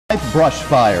Brush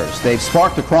fires. They've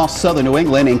sparked across southern New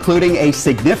England, including a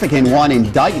significant one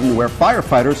in Dighton, where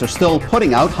firefighters are still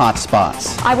putting out hot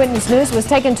spots. Eyewitness News was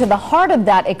taken to the heart of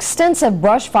that extensive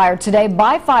brush fire today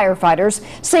by firefighters,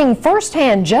 seeing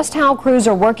firsthand just how crews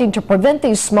are working to prevent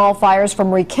these small fires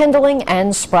from rekindling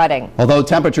and spreading. Although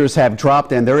temperatures have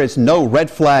dropped and there is no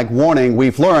red flag warning,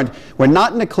 we've learned we're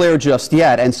not in the clear just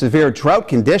yet, and severe drought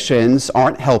conditions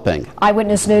aren't helping.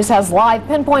 Eyewitness News has live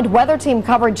pinpoint weather team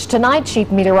coverage tonight.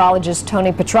 Chief Meteorologist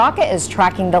Tony Petrarca is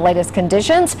tracking the latest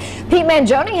conditions. Pete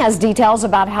Mangione has details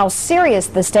about how serious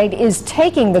the state is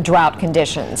taking the drought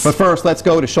conditions. But first, let's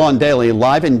go to Sean Daly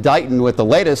live in Dighton with the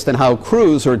latest and how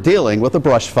crews are dealing with the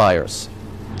brush fires.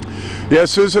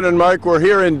 Yes, Susan and Mike, we're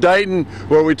here in Dighton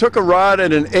where we took a ride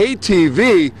in an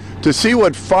ATV to see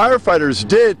what firefighters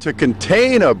did to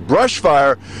contain a brush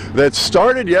fire that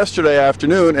started yesterday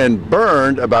afternoon and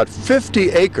burned about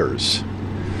 50 acres.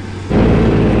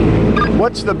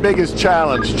 What's the biggest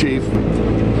challenge, Chief?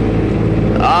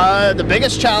 The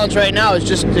biggest challenge right now is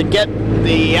just to get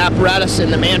the apparatus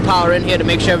and the manpower in here to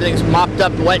make sure everything's mopped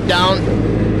up, wet down,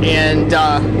 and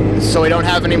so we don't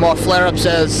have any more flare-ups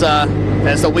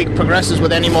as the week progresses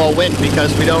with any more wind,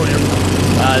 because we don't.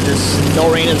 There's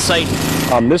no rain in sight.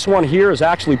 This one here is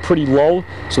actually pretty low,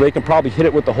 so they can probably hit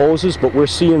it with the hoses, but we're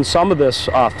seeing some of this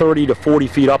 30 to 40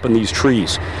 feet up in these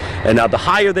trees. And the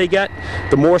higher they get,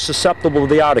 the more susceptible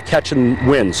they are to catching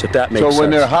winds, if that makes sense. So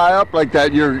when they're high up like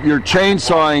that, you're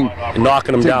chainsawing and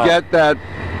knocking them down to get that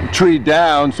tree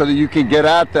down so that you can get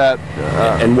at that.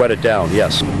 And wet it down,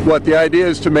 yes. What the idea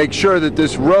is to make sure that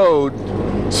this road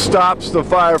stops the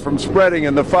fire from spreading,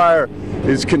 and the fire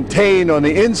is contained on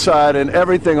the inside, and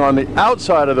everything on the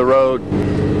outside of the road,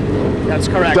 that's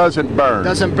correct, doesn't burn.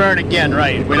 Doesn't burn again,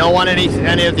 right. We don't want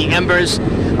any of the embers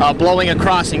blowing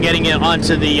across and getting it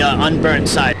onto the unburnt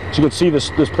side. So you can see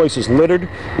this place is littered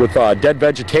with dead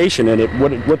vegetation,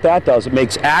 and what that does, it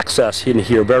makes access in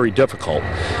here very difficult,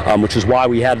 which is why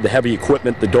we had the heavy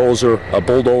equipment, the dozer, a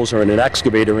bulldozer, and an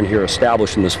excavator in here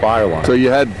establishing this fire line. So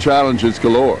you had challenges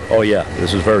galore. Oh yeah,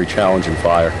 this is a very challenging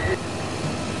fire.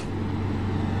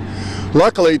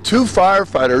 Luckily, 2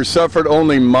 firefighters suffered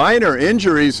only minor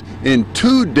injuries in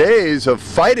 2 days of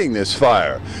fighting this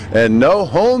fire, and no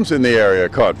homes in the area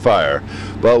caught fire.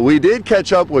 But we did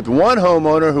catch up with one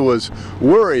homeowner who was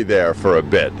worried there for a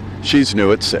bit. She's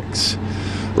new at 6.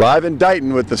 Live in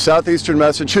Dighton with the Southeastern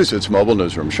Massachusetts Mobile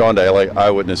Newsroom, Sean Daly,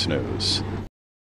 Eyewitness News.